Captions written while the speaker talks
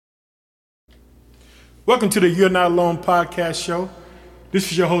Welcome to the You're Not Alone podcast show.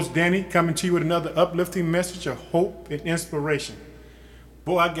 This is your host, Danny, coming to you with another uplifting message of hope and inspiration.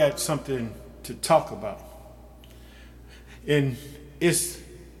 Boy, I got something to talk about. And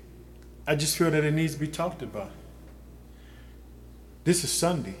I just feel that it needs to be talked about. This is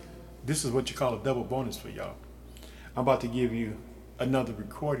Sunday. This is what you call a double bonus for y'all. I'm about to give you another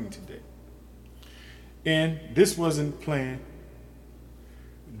recording today. And this wasn't planned.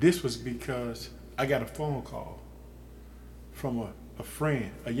 This was because I got a phone call from a friend,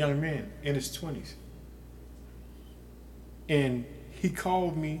 a young man in his 20s. And he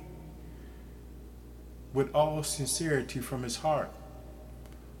called me with all sincerity from his heart,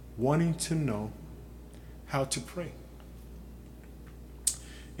 wanting to know how to pray.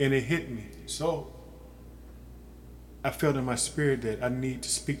 And it hit me. So I felt in my spirit that I need to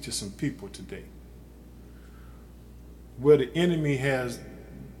speak to some people today. Where the enemy has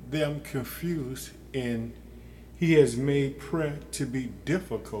them confused and he has made prayer to be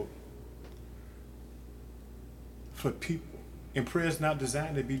difficult for people. And prayer is not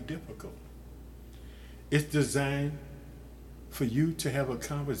designed to be difficult. It's designed for you to have a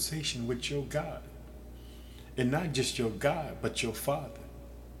conversation with your God. And not just your God, but your Father.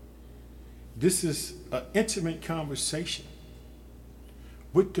 This is an intimate conversation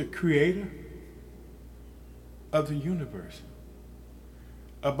with the Creator of the universe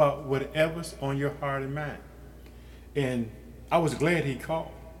about whatever's on your heart and mind. And I was glad he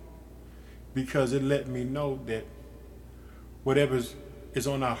called because it let me know that whatever is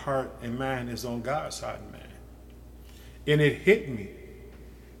on our heart and mind is on God's heart and mind. And it hit me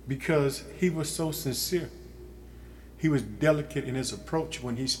because he was so sincere. He was delicate in his approach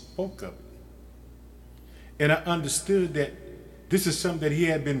when he spoke of it. And I understood that this is something that he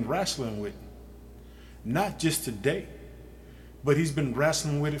had been wrestling with, not just today, but he's been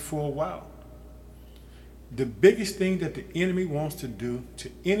wrestling with it for a while. The biggest thing that the enemy wants to do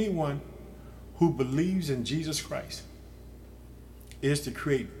to anyone who believes in Jesus Christ is to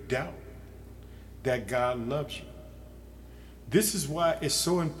create doubt that God loves you. This is why it's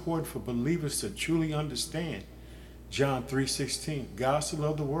so important for believers to truly understand John 3:16. God so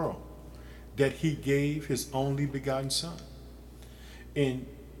loved the world that he gave his only begotten son. And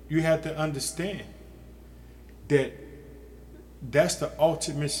you have to understand that that's the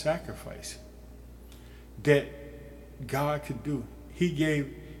ultimate sacrifice that God could do. He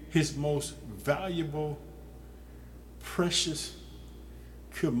gave his most valuable, precious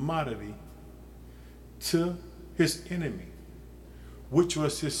commodity to his enemy, which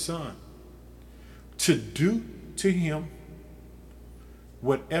was his son, to do to him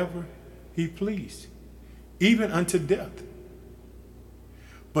whatever he pleased, even unto death.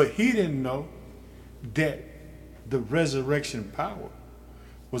 But he didn't know that the resurrection power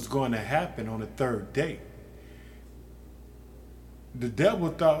was going to happen on the third day. The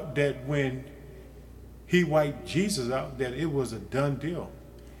devil thought that when he wiped Jesus out, that it was a done deal.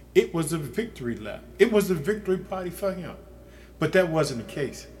 It was a victory lap. It was a victory party for him. But that wasn't the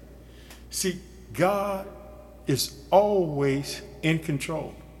case. See, God is always in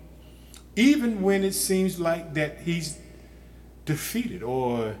control. Even when it seems like that he's defeated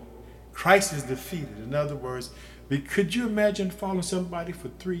or Christ is defeated. In other words, could you imagine following somebody for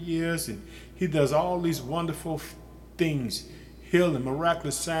 3 years and he does all these wonderful things, healing,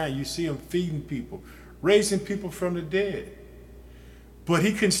 miraculous signs. You see him feeding people, raising people from the dead. But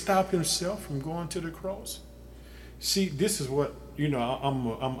he couldn't stop himself from going to the cross. See, this is what, I'm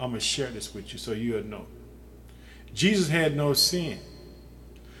going to share this with you so you'll know. Jesus had no sin.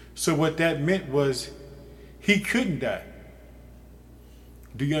 So what that meant was he couldn't die.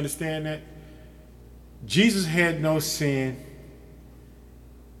 Do you understand that? Jesus had no sin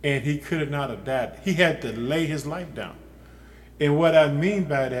and he could not have died. He had to lay his life down. And what I mean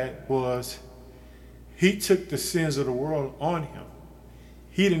by that was he took the sins of the world on him.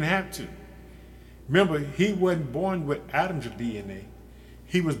 He didn't have to. Remember, he wasn't born with Adam's DNA.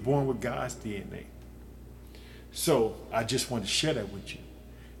 He was born with God's DNA. So I just want to share that with you,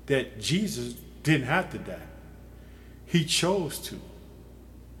 that Jesus didn't have to die. He chose to.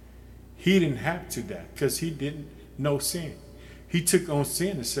 He didn't have to die because he didn't know sin. He took on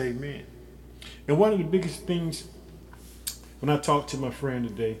sin to save man. And one of the biggest things, when I talked to my friend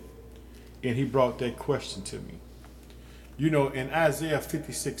today, and he brought that question to me, in Isaiah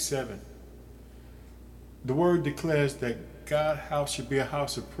 56:7, the word declares that God's house should be a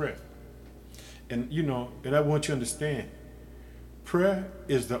house of prayer. And, and I want you to understand, prayer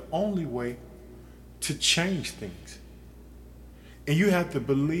is the only way to change things. And you have to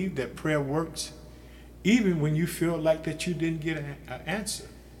believe that prayer works even when you feel like that you didn't get an answer.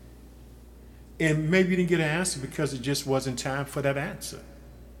 And maybe you didn't get an answer because it just wasn't time for that answer.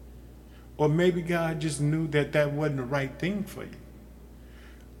 Or maybe God just knew that that wasn't the right thing for you.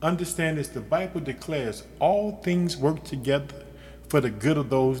 Understand this, the Bible declares all things work together for the good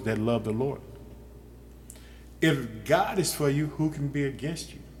of those that love the Lord. If God is for you, who can be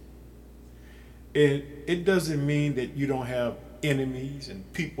against you? And it doesn't mean that you don't have enemies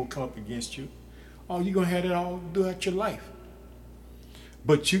and people come up against you. Oh, you're going to have that all throughout your life.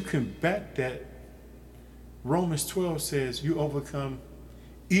 But you combat that. Romans 12 says you overcome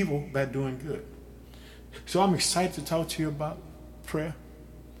evil by doing good. So I'm excited to talk to you about prayer.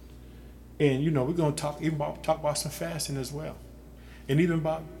 And, we're going to talk about some fasting as well. And even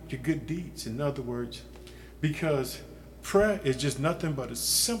about your good deeds, in other words. Because prayer is just nothing but a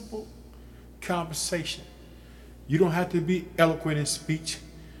simple conversation. You don't have to be eloquent in speech.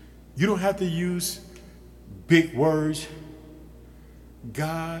 You don't have to use big words.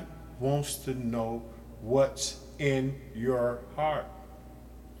 God wants to know what's in your heart.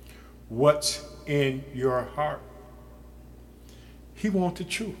 What's in your heart? He wants the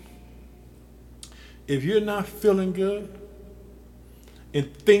truth. If you're not feeling good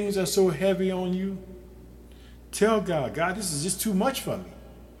and things are so heavy on you, tell God, God, this is just too much for me.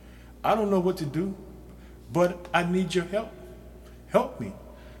 I don't know what to do, but I need your help. Help me.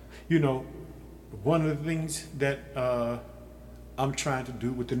 One of the things that I'm trying to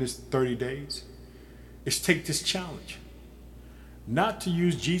do within this 30 days is take this challenge. Not to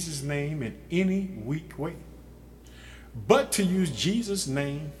use Jesus' name in any weak way, but to use Jesus'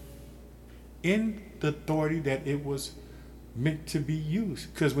 name in the authority that it was meant to be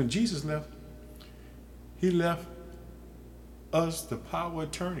used. Because when Jesus left, he left us the power of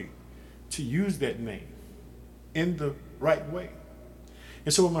attorney to use that name in the right way.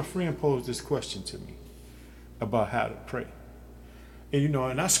 And so when my friend posed this question to me about how to pray,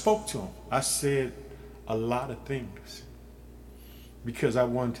 and I spoke to him, I said a lot of things because I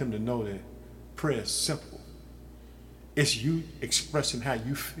wanted him to know that prayer is simple. It's you expressing how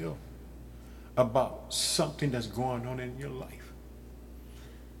you feel about something that's going on in your life.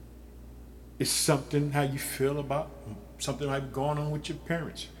 It's something how you feel about something like going on with your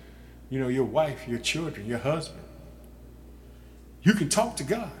parents, your wife, your children, your husband. You can talk to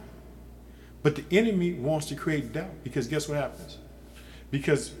God, but the enemy wants to create doubt because guess what happens?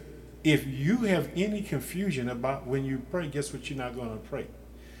 Because if you have any confusion about when you pray, guess what you're not going to pray?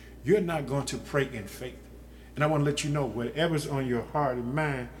 You're not going to pray in faith. And I want to let you know whatever's on your heart and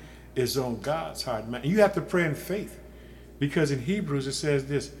mind is on God's heart and mind. And you have to pray in faith because in Hebrews it says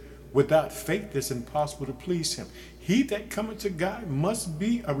this, without faith it's impossible to please him. He that cometh to God must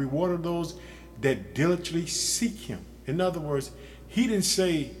be a rewarder of those that diligently seek him. In other words, he didn't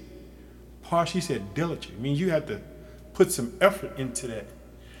say partial, he said diligent. I mean, you have to put some effort into that.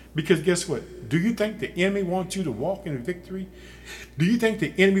 Because guess what? Do you think the enemy wants you to walk in victory? Do you think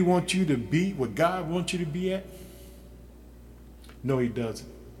the enemy wants you to be what God wants you to be at? No, he doesn't.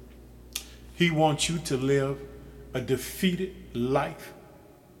 He wants you to live a defeated life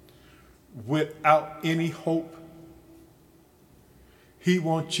without any hope. He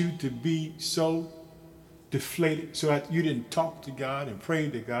wants you to be so deflated so that you didn't talk to God and pray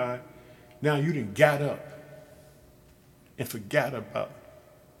to God. Now you didn't got up and forgot about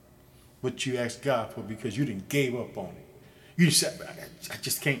what you asked God for because you didn't gave up on it. You said, I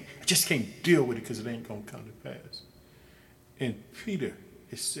just can't deal with it because it ain't gonna come to pass. In Peter,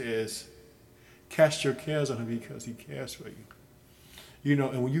 it says, cast your cares on him because he cares for you.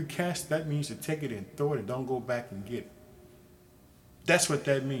 And when you cast, that means to take it and throw it and don't go back and get it. That's what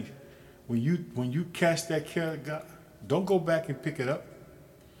that means. When you cast that care of God, don't go back and pick it up.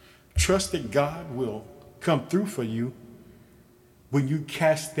 Trust that God will come through for you when you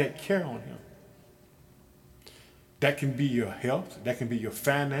cast that care on him. That can be your health, that can be your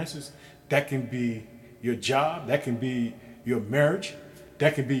finances, that can be your job, that can be your marriage,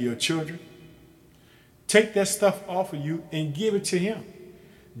 that can be your children. Take that stuff off of you and give it to him.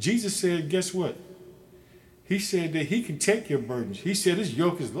 Jesus said, guess what? He said that he can take your burdens. He said his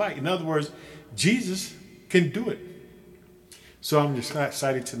yoke is light. In other words, Jesus can do it. So I'm just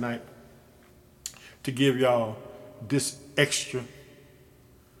excited tonight to give y'all this extra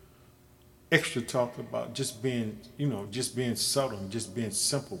talk about just being, just being subtle and just being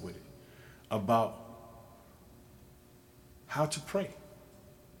simple with it about how to pray.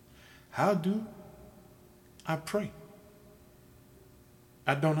 How do I pray?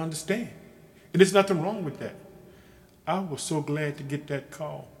 I don't understand. And there's nothing wrong with that. I was so glad to get that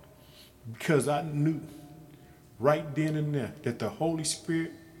call because I knew right then and there that the Holy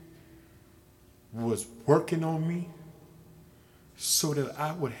Spirit was working on me so that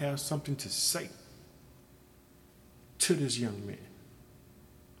I would have something to say to this young man,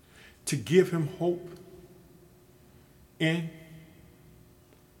 to give him hope in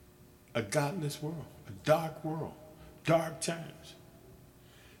a godless world, a dark world, dark times,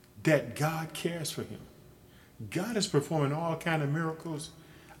 that God cares for him. God is performing all kinds of miracles.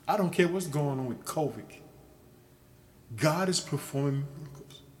 I don't care what's going on with COVID. God is performing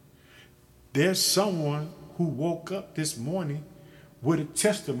miracles. There's someone who woke up this morning with a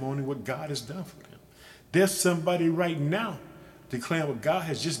testimony what God has done for them. There's somebody right now declaring what God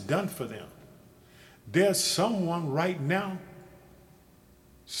has just done for them. There's someone right now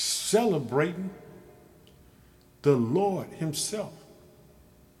celebrating the Lord himself.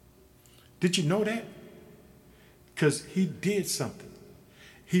 Did you know that? Because he did something.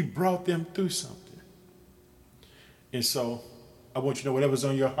 He brought them through something. And so I want you to know whatever's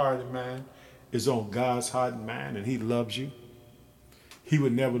on your heart and mind is on God's heart and mind, and he loves you. He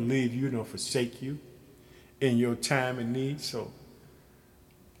would never leave you nor forsake you in your time and need. So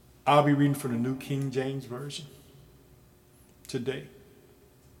I'll be reading from the New King James Version today.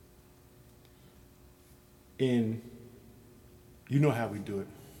 And you know how we do it.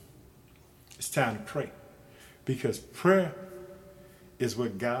 It's time to pray. Because prayer is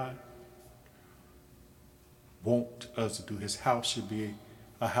what God wants us to do. His house should be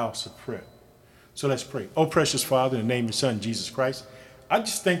a house of prayer. So let's pray. Oh, precious Father, in the name of your Son, Jesus Christ, I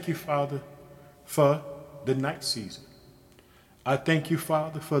just thank you, Father, for the night season. I thank you,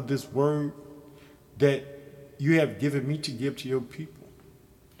 Father, for this word that you have given me to give to your people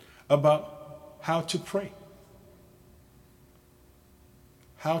about how to pray.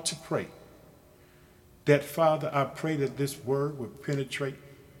 How to pray. That, Father, I pray that this word would penetrate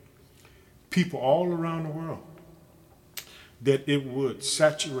people all around the world, that it would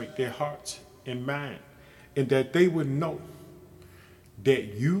saturate their hearts and mind, and that they would know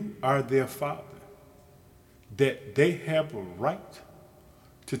that you are their Father, that they have a right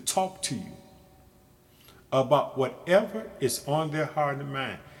to talk to you about whatever is on their heart and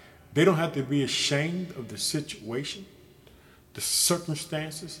mind. They don't have to be ashamed of the situation, the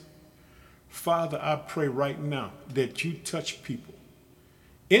circumstances. Father, I pray right now that you touch people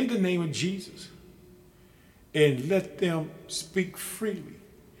in the name of Jesus and let them speak freely.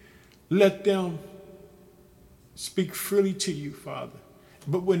 Let them speak freely to you, Father.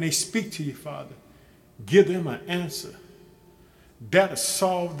 But when they speak to you, Father, give them an answer that'll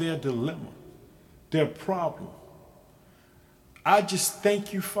solve their dilemma, their problem. I just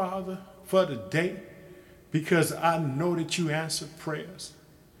thank you, Father, for the day, because I know that you answer prayers.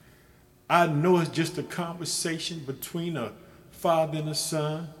 I know it's just a conversation between a father and a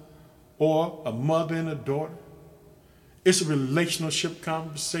son, or a mother and a daughter. It's a relationship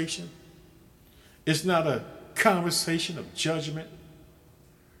conversation. It's not a conversation of judgment.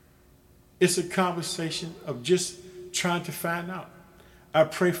 It's a conversation of just trying to find out. I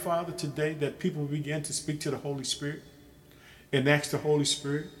pray, Father, today that people begin to speak to the Holy Spirit and ask the Holy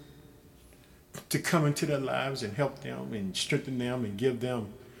Spirit to come into their lives and help them and strengthen them and give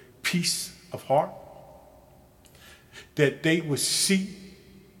them peace of heart. That they would see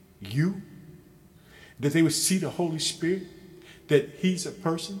you, that they would see the Holy Spirit, that he's a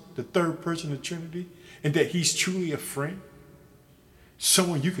person, the third person of the Trinity, and that he's truly a friend,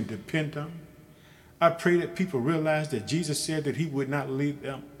 someone you can depend on. I pray that people realize that Jesus said that he would not leave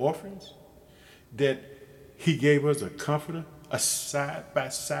them orphans, that he gave us a comforter, a side by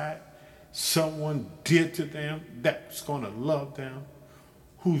side, someone dear to them that's going to love them,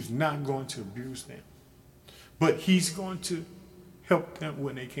 who's not going to abuse them. But he's going to help them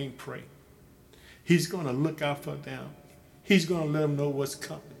when they can't pray. He's going to look out for them. He's going to let them know what's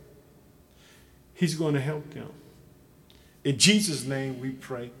coming. He's going to help them. In Jesus' name we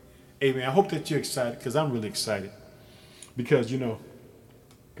pray. Amen. I hope that you're excited, because I'm really excited. Because,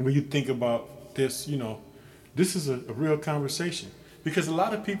 when you think about this, this is a real conversation. Because a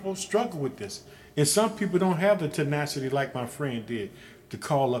lot of people struggle with this. And some people don't have the tenacity like my friend did to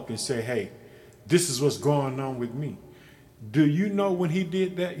call up and say, hey, this is what's going on with me. Do you know when he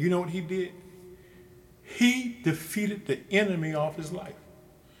did that? You know what he did? He defeated the enemy off his life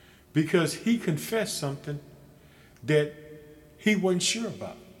because he confessed something that he wasn't sure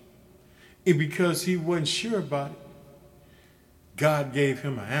about. And because he wasn't sure about it, God gave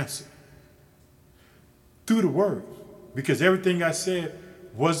him an answer through the word. Because everything I said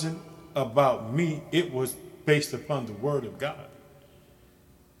wasn't about me. It was based upon the word of God.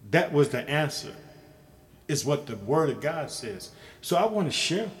 That was the answer. It's what the word of God says. So I want to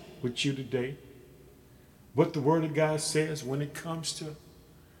share with you today what the word of God says when it comes to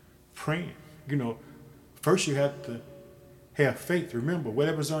praying. First you have to have faith. Remember,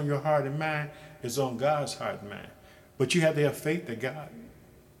 whatever's on your heart and mind is on God's heart and mind. But you have to have faith that God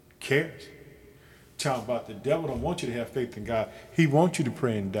cares. Talking about the devil don't want you to have faith in God. He wants you to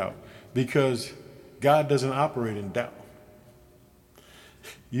pray in doubt because God doesn't operate in doubt.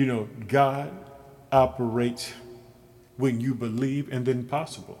 You know, God operates when you believe in the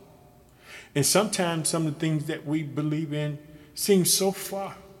impossible. And sometimes some of the things that we believe in seem so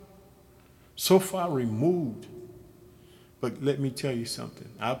far removed. But let me tell you something.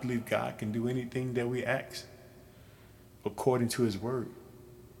 I believe God can do anything that we ask according to his word.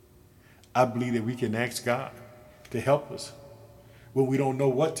 I believe that we can ask God to help us when we don't know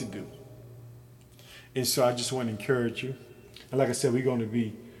what to do. And so I just want to encourage you. And like I said, we're going to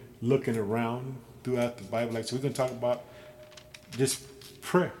be looking around throughout the Bible. Like, so we're going to talk about this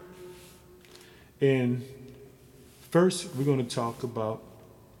prayer. And first, we're going to talk about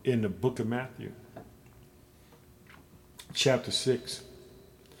in the book of Matthew, chapter 6.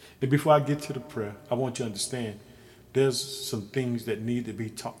 And before I get to the prayer, I want you to understand there's some things that need to be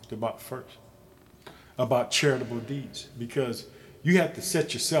talked about first, about charitable deeds, because you have to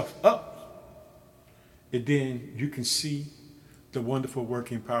set yourself up, and then you can see the wonderful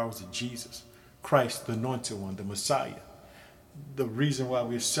working powers of Jesus, Christ, the anointed one, the Messiah, the reason why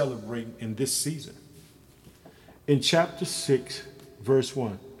we're celebrating in this season. In chapter 6, verse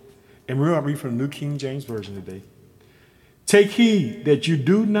 1, and we're going to read from the New King James Version today. Take heed that you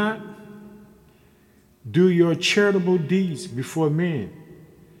do not do your charitable deeds before men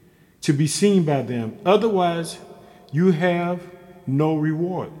to be seen by them. Otherwise, you have no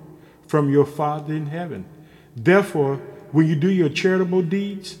reward from your Father in heaven. Therefore, when you do your charitable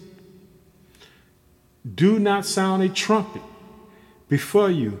deeds, do not sound a trumpet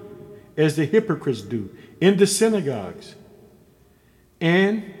before you as the hypocrites do in the synagogues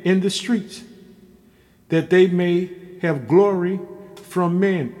and in the streets, that they may have glory from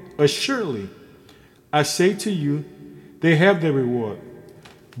men. Assuredly, I say to you, they have their reward.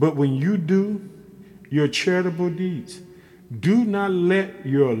 But when you do your charitable deeds, do not let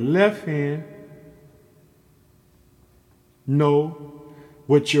your left hand know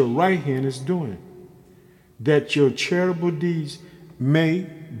what your right hand is doing, that your charitable deeds may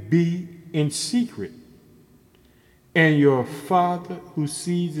be in secret, and your Father who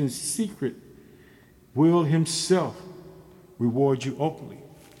sees in secret will himself reward you openly.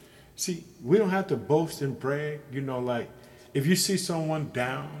 See, we don't have to boast and brag, like if you see someone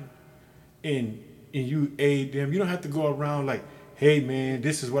down and you aid them, you don't have to go around like, hey man,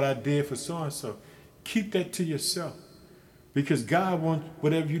 this is what I did for so-and-so. Keep that to yourself. Because God wants,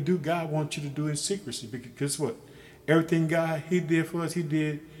 whatever you do, God wants you to do in secrecy. Because what? Everything God, he did for us, he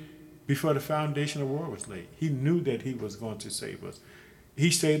did before the foundation of the world was laid. He knew that he was going to save us.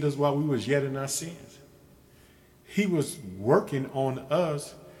 He saved us while we was yet in our sins. He was working on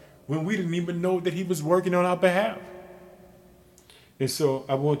us when we didn't even know that he was working on our behalf. And so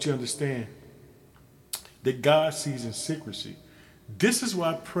I want you to understand that God sees in secrecy. This is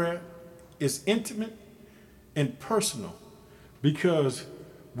why prayer is intimate and personal. Because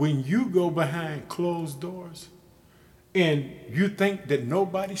when you go behind closed doors and you think that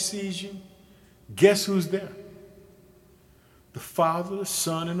nobody sees you, guess who's there? The Father, the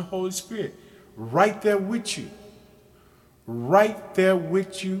Son, and the Holy Spirit. Right there with you. Right there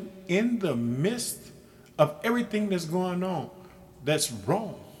with you in the midst of everything that's going on that's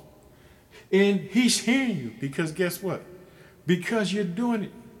wrong. And he's hearing you because guess what? Because you're doing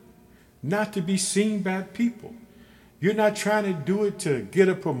it not to be seen by people. You're not trying to do it to get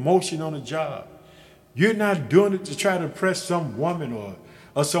a promotion on a job. You're not doing it to try to impress some woman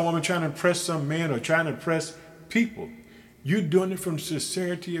or some woman trying to impress some man or trying to impress people. You're doing it from the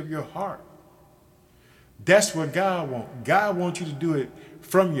sincerity of your heart. That's what God wants. God wants you to do it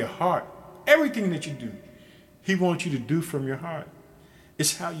from your heart. Everything that you do, he wants you to do from your heart.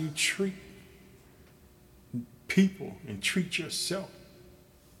 It's how you treat people and treat yourself.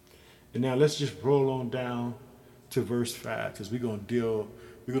 And now let's just roll on down to verse 5 because we're going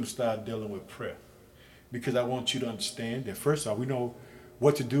to start dealing with prayer. Because I want you to understand that first of all, we know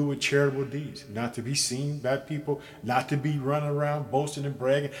what to do with charitable deeds, not to be seen by people, not to be running around boasting and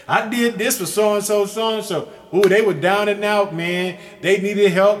bragging. I did this for so-and-so, so-and-so. Ooh, they were down and out, man. They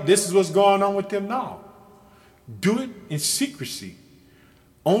needed help. This is what's going on with them. No. Do it in secrecy.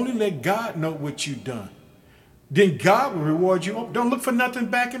 Only let God know what you've done. Then God will reward you. Don't look for nothing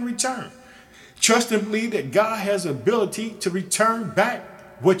back in return. Trust and believe that God has the ability to return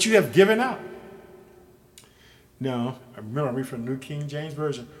back what you have given out. Now, remember I read from the New King James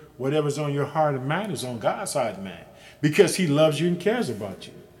Version. Whatever's on your heart and mind is on God's heart and mind because he loves you and cares about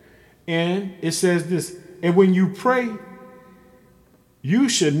you. And it says this, and when you pray, You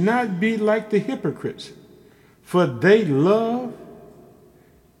should not be like the hypocrites, for they love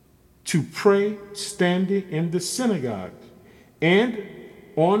to pray standing in the synagogues and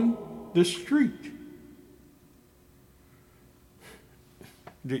on the street.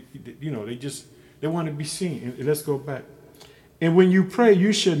 They want to be seen. And let's go back. And when you pray,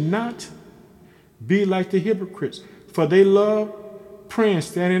 you should not be like the hypocrites, for they love praying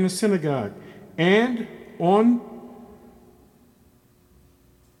standing in the synagogue and on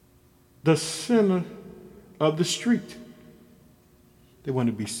the center of the street. They want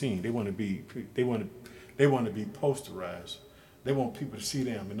to be seen. They want to be posterized. They want people to see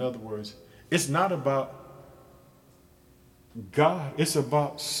them. In other words, it's not about God. It's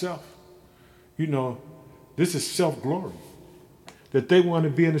about self. This is self-glory. That they want to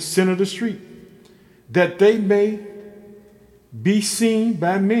be in the center of the street. That they may be seen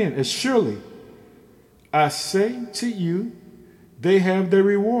by men. As surely, I say to you, they have their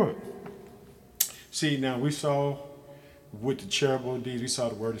reward. See, now we saw with the charitable deeds, we saw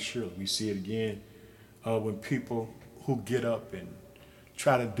the word of surely. We see it again when people who get up and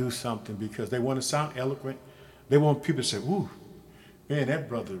try to do something because they want to sound eloquent. They want people to say, ooh, man, that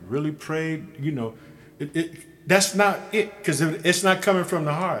brother really prayed. That's not it, because it's not coming from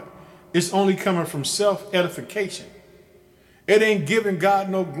the heart. It's only coming from self-edification. It ain't giving God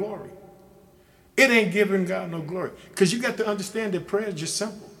no glory. It ain't giving God no glory. Because you got to understand that prayer is just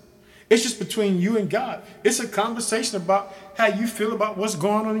simple. It's just between you and God. It's a conversation about how you feel about what's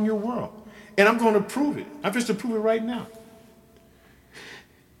going on in your world. And I'm going to prove it. I'm just to prove it right now.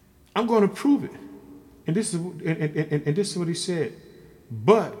 I'm going to prove it. And this is what he said.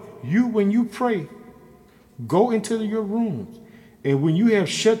 But you, when you pray, go into your rooms. And when you have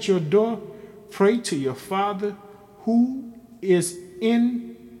shut your door, pray to your Father who is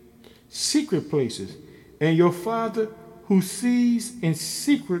in secret places. And your Father who sees in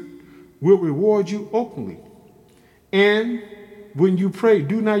secret will reward you openly. And when you pray,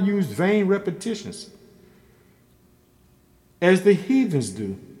 do not use vain repetitions, as the heathens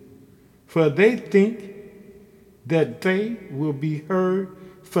do, for they think that they will be heard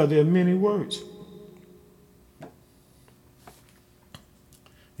for their many words.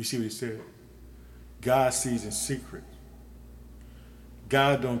 You see what he said? God sees in secret.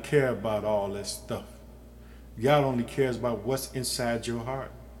 God don't care about all that stuff. God only cares about what's inside your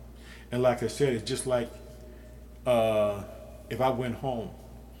heart. And like I said, it's just like if I went home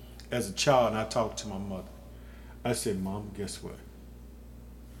as a child and I talked to my mother. I said, Mom, guess what?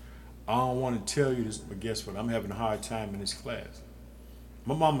 I don't want to tell you this, but guess what? I'm having a hard time in this class.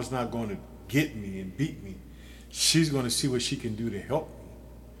 My mama's not going to get me and beat me. She's going to see what she can do to help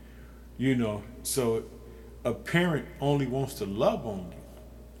me. So a parent only wants to love on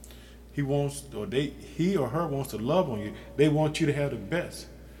you. He or her wants to love on you. They want you to have the best.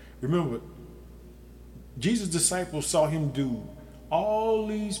 Remember, Jesus' disciples saw him do all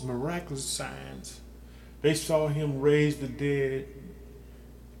these miraculous signs. They saw him raise the dead.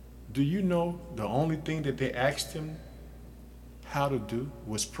 Do you know the only thing that they asked him how to do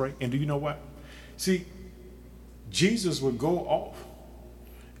was pray? And do you know what? See, Jesus would go off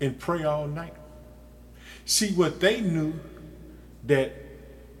and pray all night. See, what they knew, that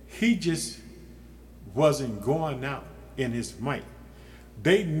he just wasn't going out in his might.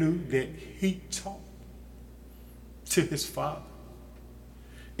 They knew that he talked to his Father.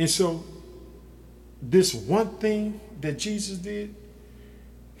 And so this one thing that Jesus did,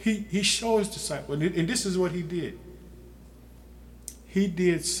 he showed his disciples, and this is what he did. He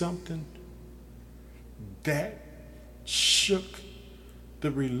did something that shook the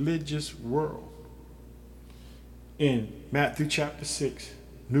religious world. In Matthew chapter 6,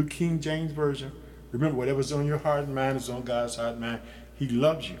 New King James Version, remember, whatever's on your heart and mind is on God's heart and mind. He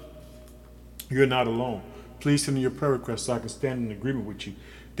loves you. You're not alone. Please send me your prayer request so I can stand in agreement with you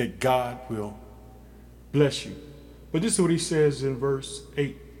that God will bless you. But this is what he says in verse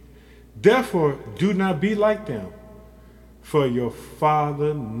 8. Therefore, do not be like them, for your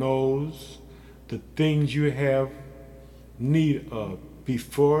Father knows the things you have need of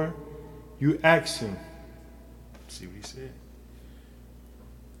before you ask him. See what he said?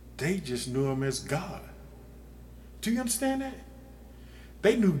 They just knew him as God. Do you understand that?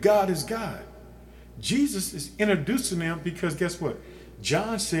 They knew God as God. Jesus is introducing them because guess what?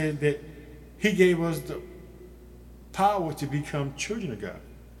 John said that he gave us the power to become children of God.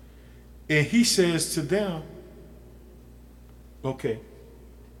 And he says to them, okay,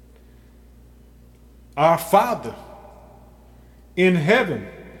 our Father in heaven,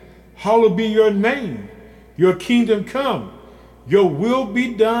 hallowed be your name. Your kingdom come. Your will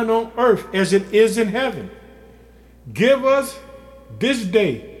be done on earth as it is in heaven. Give us this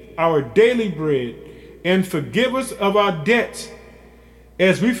day our daily bread, and forgive us of our debts,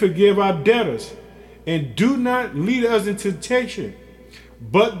 as we forgive our debtors. And do not lead us into temptation,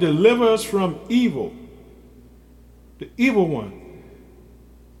 but deliver us from evil, the evil one.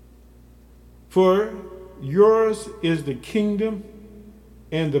 For yours is the kingdom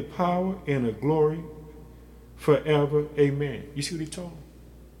and the power and the glory forever. Amen. You see what he told him?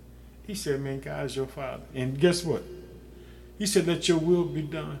 He said, man, God is your Father. And guess what? He said, let your will be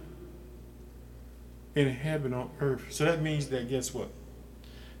done in heaven on earth. So that means that, guess what?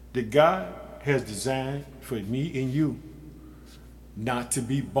 That God has designed for me and you not to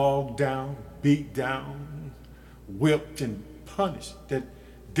be bogged down, beat down, whipped, and punished. That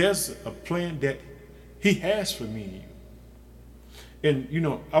there's a plan that he has for me and you. And, you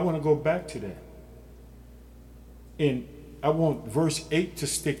know, I want to go back to that. And I want verse 8 to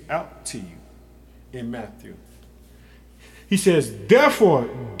stick out to you in Matthew. He says, therefore,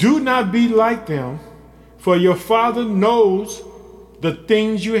 do not be like them, for your Father knows the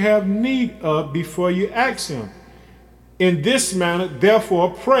things you have need of before you ask him. In this manner,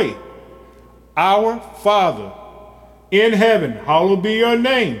 therefore, pray, our Father in heaven, hallowed be your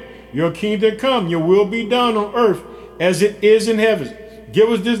name. Your kingdom come, your will be done on earth as it is in heaven. Give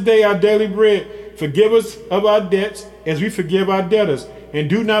us this day our daily bread. Forgive us of our debts as we forgive our debtors. And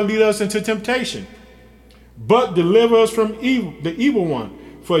do not lead us into temptation, but deliver us from evil, the evil one.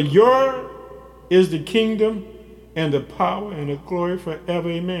 For your is the kingdom and the power and the glory forever.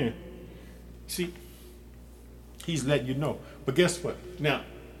 Amen. See, he's letting you know. But guess what? Now,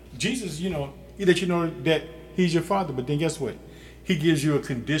 Jesus, you know, he let you know that he's your Father. But then guess what? He gives you a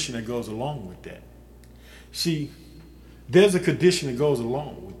condition that goes along with that. See, there's a condition that goes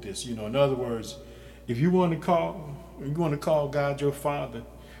along with this. You know, in other words, if you want to call God your Father,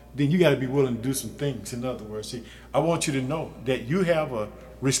 then you got to be willing to do some things. In other words, see, I want you to know that you have a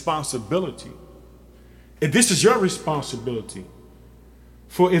responsibility. And this is your responsibility.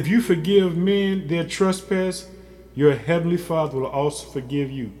 For if you forgive men their trespass, your heavenly Father will also forgive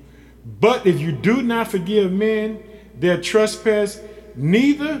you. But if you do not forgive men their trespass,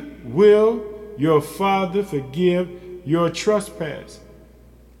 neither will your Father forgive your trespass.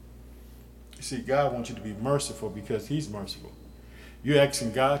 You see, God wants you to be merciful because he's merciful. You're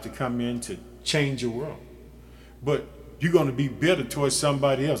asking God to come in to change your world. But you're going to be bitter towards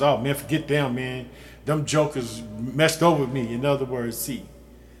somebody else. Oh, man, forget them, man. Them jokers messed over me. In other words, see,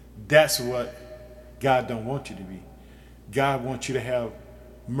 that's what God don't want you to be. God wants you to have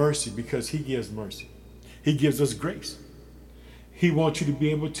mercy because he gives mercy. He gives us grace. He wants you to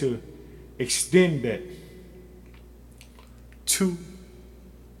be able to extend that to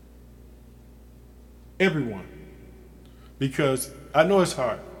everyone. Because I know it's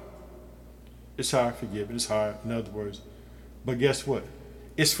hard. It's hard forgiving. It's hard, in other words. But guess what?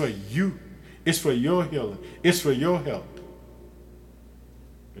 It's for you. It's for your healing. It's for your health.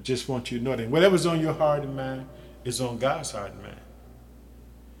 I just want you to know that whatever's on your heart and mind is on God's heart and mind.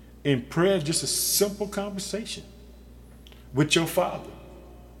 And prayer is just a simple conversation with your Father.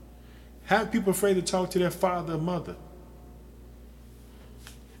 How are people afraid to talk to their father or mother?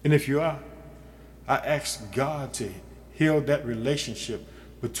 And if you are, I ask God to heal that relationship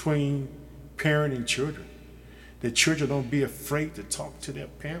between parent and children. That children don't be afraid to talk to their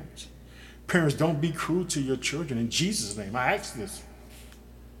parents. Parents, don't be cruel to your children. In Jesus' name, I ask this.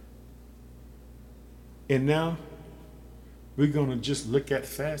 And now, we're going to just look at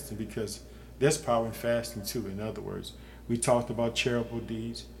fasting because there's power in fasting too. In other words, we talked about charitable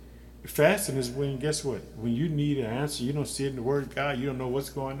deeds. Fasting is when, guess what? When you need an answer, you don't see it in the Word of God, you don't know what's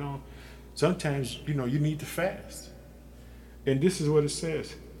going on. Sometimes, you know, you need to fast. And this is what it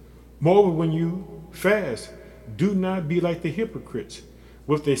says. Moreover, when you fast, do not be like the hypocrites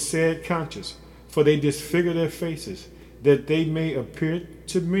with their sad conscience, for they disfigure their faces, that they may appear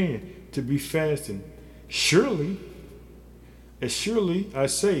to men to be fasting. Surely, as surely I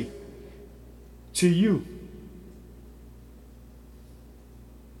say to you,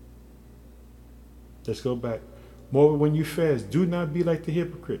 let's go back. Moreover, when you fast, do not be like the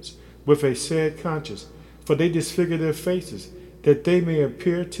hypocrites with a sad conscience, for they disfigure their faces, that they may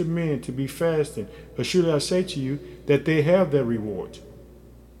appear to men to be fasting. But surely I say to you that they have their reward.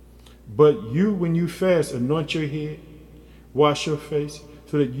 But you, when you fast, anoint your head, wash your face,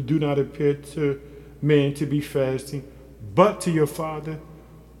 so that you do not appear to men to be fasting, but to your Father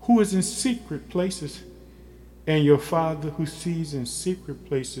who is in secret places, and your Father who sees in secret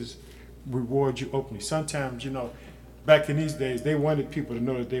places reward you openly. Sometimes, you know, back in these days, they wanted people to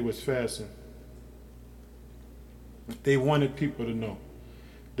know that they was fasting. They wanted people to know.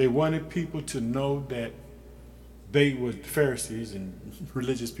 They wanted people to know that they were Pharisees and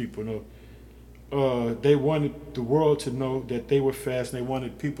religious people. They wanted the world to know that they were fasting. They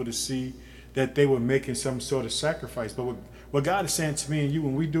wanted people to see that they were making some sort of sacrifice. But what God is saying to me and you,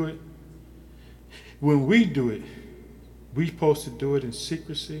 when we do it, we're supposed to do it in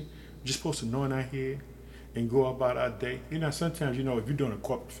secrecy. We're just supposed to know in our head and go about our day. Sometimes, if you're doing a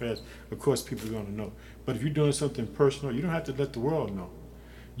corporate fast, of course people are going to know. But if you're doing something personal, you don't have to let the world know.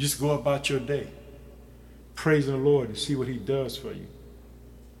 Just go about your day, praising the Lord and see what he does for you.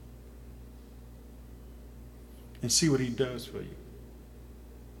 And see what he does for you.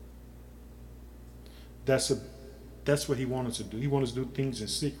 That's what he wants us to do. He wants us to do things in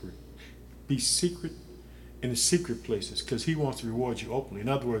secret. Be secret in the secret places, because he wants to reward you openly. In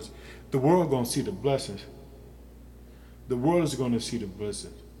other words, the world is going to see the blessings. The world is going to see the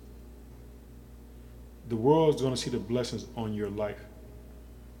blessings. The world is going to see the blessings on your life.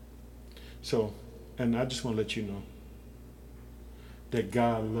 So, and I just want to let you know that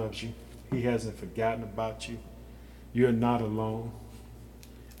God loves you. He hasn't forgotten about you. You're not alone.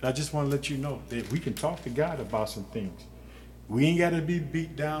 And I just want to let you know that we can talk to God about some things. We ain't got to be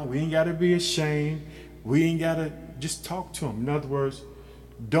beat down. We ain't got to be ashamed. We ain't got to just talk to him. In other words,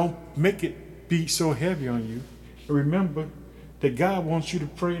 don't make it be so heavy on you. And remember that God wants you to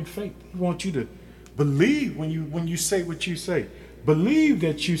pray in faith. He wants you to believe when you say what you say. Believe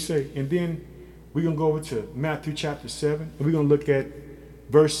that you say. And then we're going to go over to Matthew chapter 7. And we're going to look at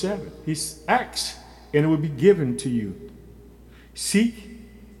verse 7. He asks, and it will be given to you. Seek,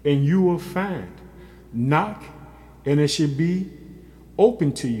 and you will find. Knock, and it shall be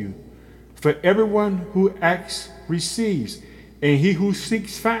open to you. For everyone who asks receives, and he who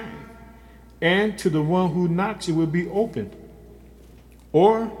seeks finds, and to the one who knocks it will be opened.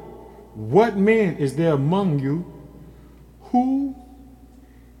 Or what man is there among you who,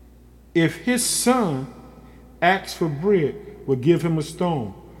 if his son asks for bread, will give him a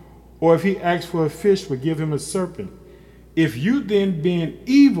stone? Or if he asks for a fish, will give him a serpent? If you then, being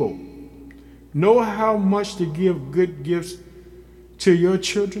evil, know how much to give good gifts to your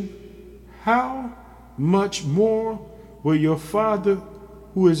children, how much more will your Father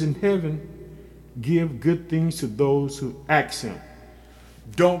who is in heaven give good things to those who ask him?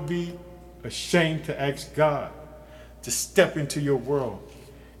 Don't be ashamed to ask God to step into your world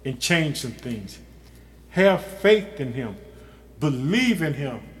and change some things. Have faith in him. Believe in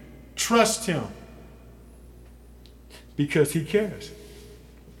him. Trust him. Because he cares.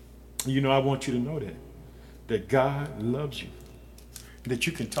 I want you to know that God loves you. That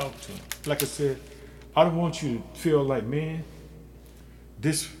you can talk to him. Like I said, I don't want you to feel like, man,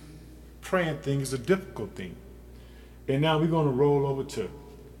 this praying thing is a difficult thing. And now we're going to roll over to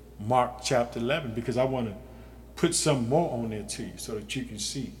Mark chapter 11, because I want to put some more on there to you so that you can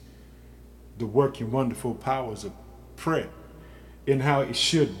see the working wonderful powers of prayer and how it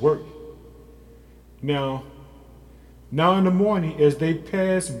should work. Now in the morning, as they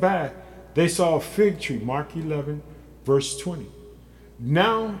passed by, they saw a fig tree. Mark 11, verse 20.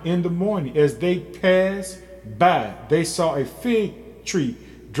 Now in the morning, as they passed by, they saw a fig tree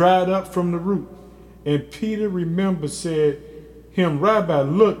dried up from the root. And Peter said him, Rabbi,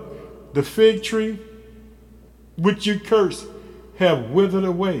 look, the fig tree which you cursed have withered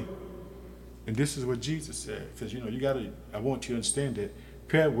away. And this is what Jesus said. Because I want you to understand that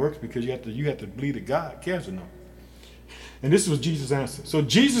prayer works because you have to believe that God cares enough. And this was Jesus' answer. So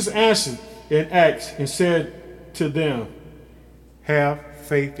Jesus answered and asked and said to them, have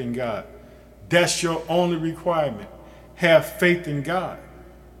faith in God. That's your only requirement. Have faith in God.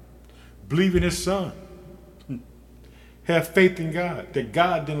 Believe in his son. Have faith in God, that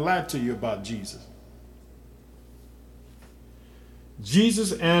God didn't lie to you about Jesus.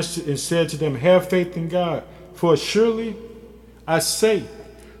 Jesus answered and said to them, have faith in God, for surely I say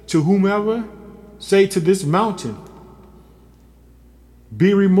to whomever say to this mountain,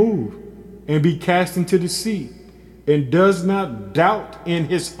 be removed and be cast into the sea, and does not doubt in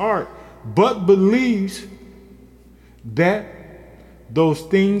his heart, but believes that those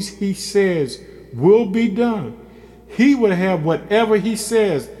things he says will be done, he will have whatever he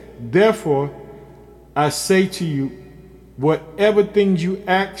says. Therefore, I say to you, whatever things you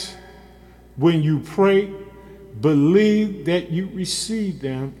ask when you pray, believe that you receive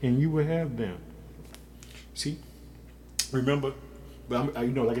them and you will have them. See, remember, but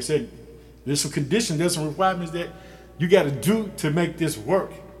like I said, there's some conditions, there's some requirements that you got to do to make this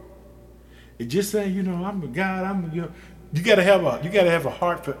work. It just saying, I'm a God. You got to have a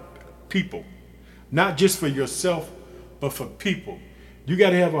heart for people, not just for yourself, but for people. You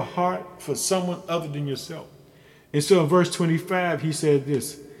got to have a heart for someone other than yourself. And so in verse 25, he said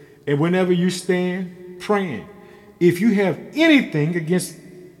this, and whenever you stand praying, If you have anything against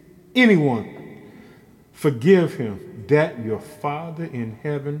anyone, forgive him, that your Father in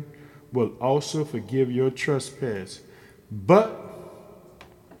heaven will also forgive your trespass. But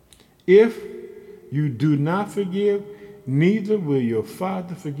if you do not forgive, neither will your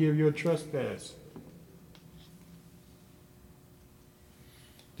Father forgive your trespass.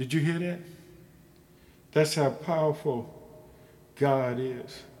 Did you hear that? That's how powerful God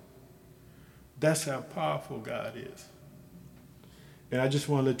is. That's how powerful God is. And I just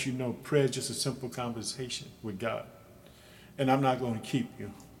want to let you know, prayer is just a simple conversation with God. And I'm not going to keep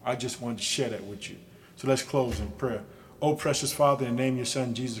you. I just wanted to share that with you. So let's close in prayer. Oh, precious Father, in the name of your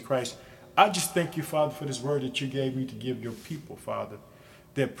Son, Jesus Christ, I just thank you, Father, for this word that you gave me to give your people, Father.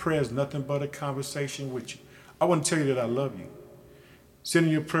 That prayer is nothing but a conversation with you. I want to tell you that I love you. Send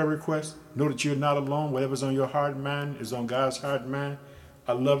in your prayer request. Know that you're not alone. Whatever's on your heart and mind is on God's heart and mind.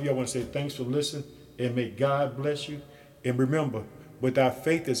 I love you. I want to say thanks for listening, and may God bless you. And remember, without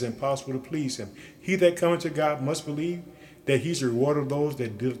faith it's impossible to please him. He that cometh to God must believe that he's the rewarder of those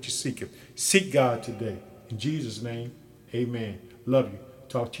that diligently seek him. Seek God today. In Jesus' name, amen. Love you.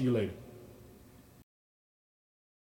 Talk to you later.